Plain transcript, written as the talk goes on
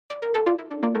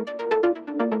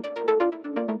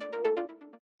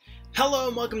Hello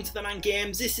and welcome to TheMan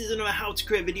Games. This is another how to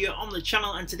create video on the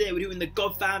channel, and today we're doing the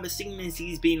Godfather segment.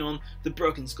 He's been on the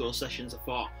Broken Skull sessions. I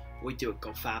thought we'd do a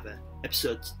Godfather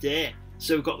episode today.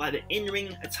 So we've got like the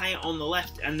in-ring attire on the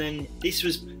left, and then this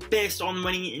was based on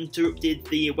when he interrupted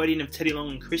the wedding of Teddy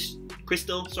Long and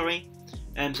Crystal, so I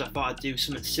thought I'd do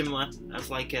something similar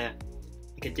as like a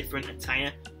different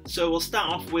attire. So we'll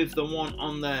start off with the one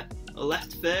on the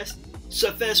left first. So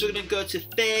first we're going to go to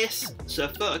face, so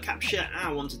photo capture,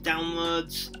 I want to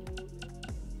downloads,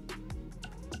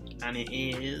 and it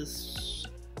is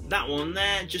that one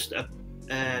there, just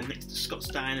next to Scott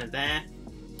Steiner there.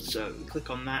 So we click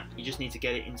on that, you just need to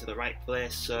get it into the right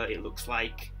place so it looks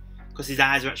like, because his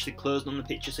eyes are actually closed on the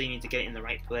picture, so you need to get it in the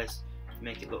right place to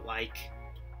make it look like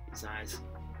his eyes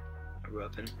are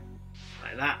open,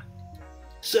 like that.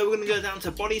 So we're going to go down to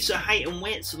body, so height and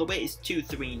weight, so the weight is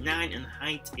 239 and the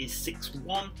height is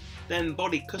 6'1". Then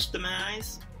body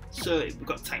customize, so we've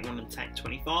got type 1 and type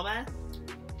 24 there.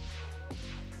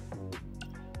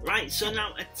 Right, so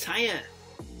now attire.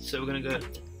 So we're going to go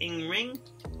to in-ring,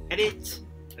 edit,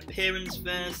 appearance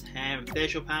first, hair and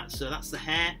facial parts, so that's the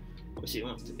hair. Obviously it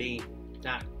wants to be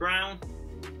dark brown,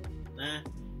 there.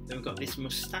 Then we've got this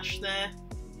moustache there.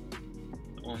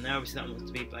 On there, obviously that wants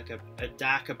to be like a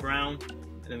darker brown.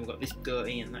 And then we've got this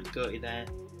goatee and that goatee there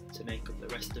to make up the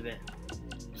rest of it.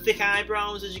 Thick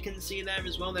eyebrows, as you can see there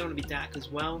as well, they want to be dark as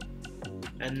well.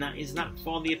 And that is that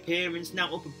for the appearance.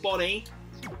 Now upper body,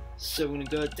 so we're going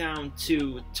to go down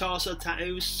to torso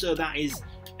tattoos, so that is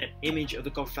an image of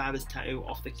the Godfather's tattoo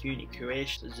off the community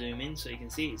creation. So zoom in so you can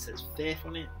see it says Faith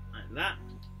on it, like that.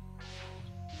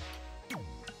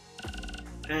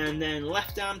 And then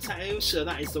left arm tattoo, so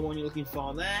that is the one you're looking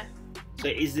for there. So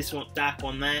it is this one, dark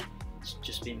one there. It's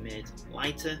just been made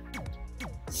lighter.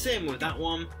 Same with that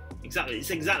one.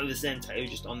 It's exactly the same tattoo,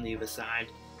 just on the other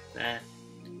side there.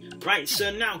 Right,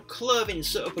 so now clothing,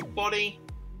 so upper body.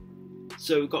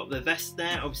 So we've got the vest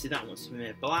there. Obviously that wants to be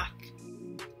made black.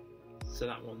 So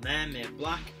that one there, made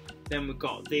black. Then we've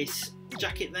got this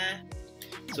jacket there.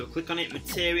 So we'll click on it.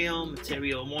 Material.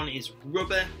 Material 1 is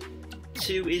rubber.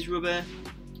 2 is rubber.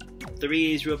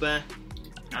 3 is rubber.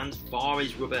 And 4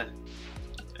 is rubber.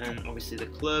 And obviously the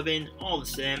clothing, all the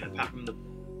same, apart from the,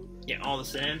 all the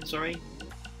same, sorry.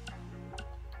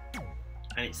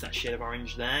 And it's that shade of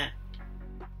orange there.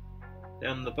 Then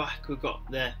on the back we've got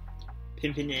the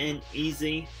Pimpin' It In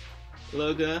Easy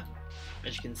logo,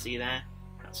 as you can see there,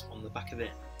 that's on the back of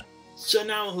it. So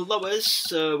now lowers,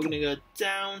 so we're going to go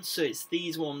down, so it's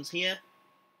these ones here.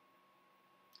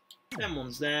 Them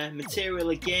ones there.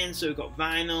 Material again, so we've got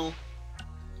vinyl,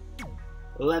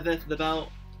 leather for the belt,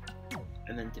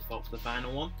 and then default for the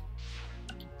final one.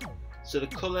 So the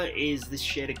colour is this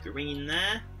shade of green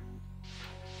there.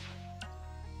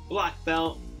 Black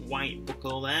belt, white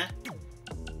buckle there.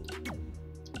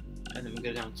 And then we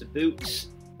go down to boots.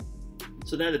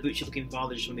 So they're the boots you're looking for,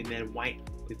 they're just going to be made of white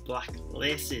with black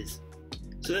laces.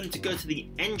 So then to go to the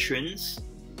entrance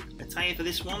attire for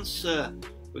this one, so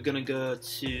we're going to go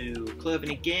to clothing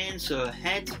again, so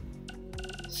head.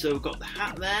 So we've got the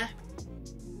hat there.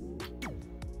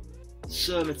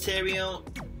 So material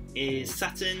is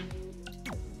satin,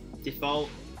 default,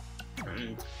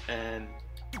 and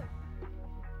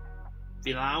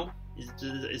Villau,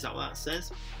 is that what that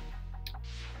says?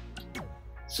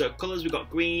 So colours, we've got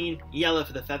green, yellow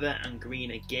for the feather, and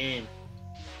green again.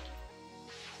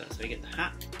 So that's how you get the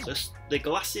hat. So the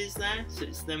glasses there, so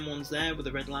it's them ones there with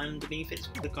the red line underneath it,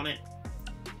 so click on it.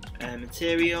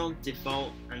 Material,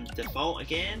 default, and default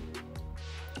again.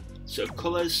 So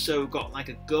colours, so we've got like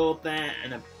a gold there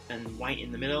and white in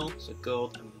the middle, so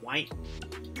gold and white.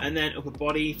 And then upper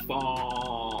body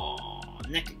for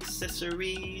neck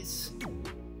accessories.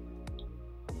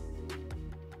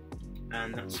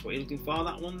 And that's what you're looking for,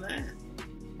 that one there.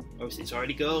 Obviously it's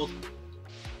already gold.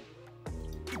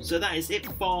 So that is it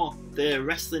for the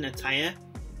wrestling attire.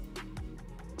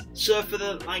 So for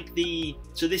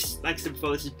so this, like I said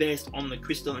before, this is based on the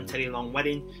Crystal and Teddy Long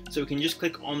wedding. So we can just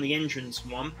click on the entrance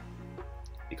one,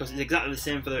 because it's exactly the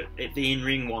same for the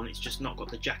in-ring one, it's just not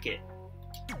got the jacket.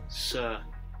 So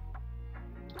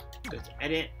go to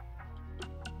edit,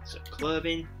 so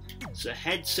clothing, so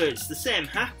head, so it's the same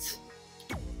hat.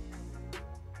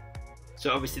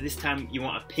 So obviously this time you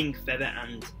want a pink feather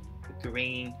and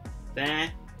green there.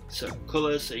 So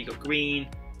colours, so you got green,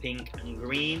 pink and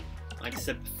green. Like I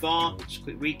said before, just a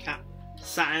quick recap.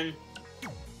 Satin,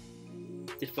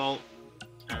 default,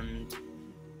 and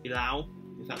Villau,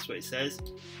 if that's what it says,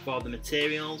 for the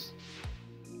materials.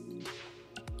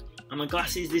 And my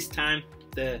glasses this time,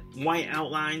 the white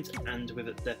outlines and with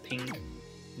the pink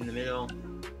in the middle.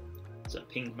 So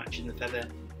pink matching the feather,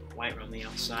 white around the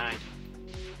outside.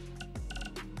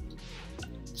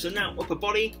 So now upper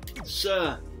body,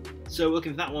 so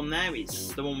looking for that one there,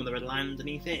 it's the one with the red line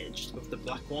underneath it, just above the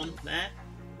black one there.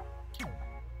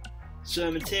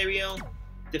 So material,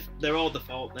 they're all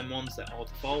default, them ones, they're all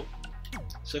default.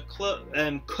 So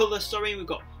colour, sorry, we've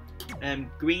got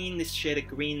green, this shade of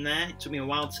green there. It took me a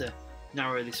while to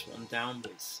narrow this one down,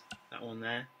 but it's that one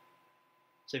there.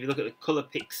 So if you look at the colour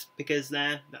pickers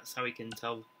there, that's how we can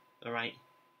tell the right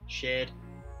shade.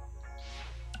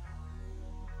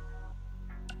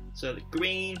 So the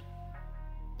green,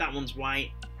 that one's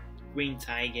white, green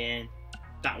tie again.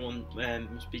 That one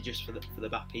must be just for the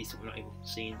back piece that we're not even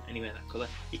seeing anywhere that colour.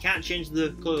 You can't change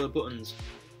the colour of the buttons.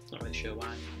 Not really sure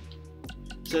why.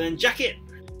 So then jacket.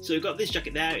 So we've got this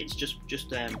jacket there. It's just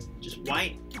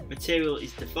white. Material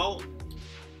is default.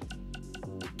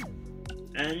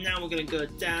 And now we're going to go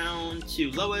down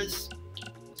to lowers.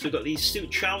 So we've got these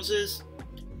suit trousers.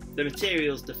 The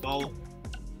material's default.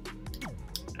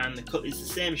 And the cut is the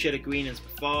same shade of green as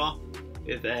before,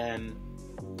 with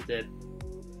the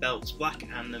belt's black,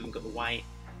 and then we've got the white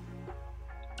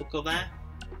buckle there.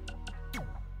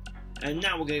 And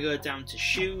now we're going to go down to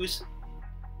shoes.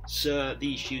 So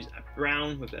these shoes are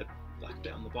brown with a black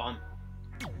bit on the bottom.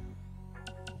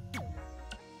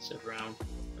 So brown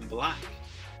and black.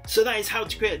 So that is how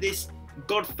to create this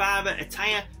Godfather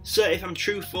attire. So if I'm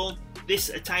truthful, this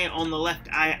attire on the left,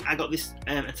 I got this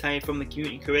attire from the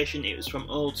community creation. It was from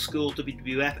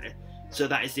Oldschoolwwf, so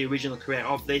that is the original creator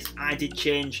of this. I did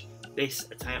change this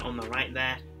attire on the right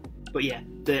there, but yeah,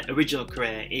 the original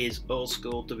creator is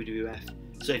Oldschoolwwf.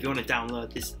 So if you want to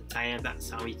download this attire,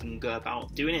 that's how you can go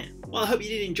about doing it. Well, I hope you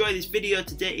did enjoy this video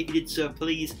today. If you did so,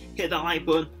 please hit that like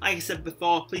button. Like I said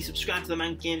before, please subscribe to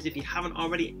TheMan Games if you haven't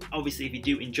already. Obviously, if you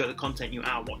do enjoy the content you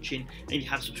are watching, and if you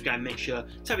have subscribed, make sure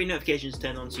to have your notifications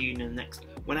turned on so you know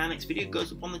when our next video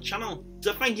goes up on the channel.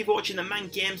 So thank you for watching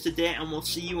TheMan Games today, and we'll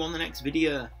see you on the next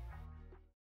video.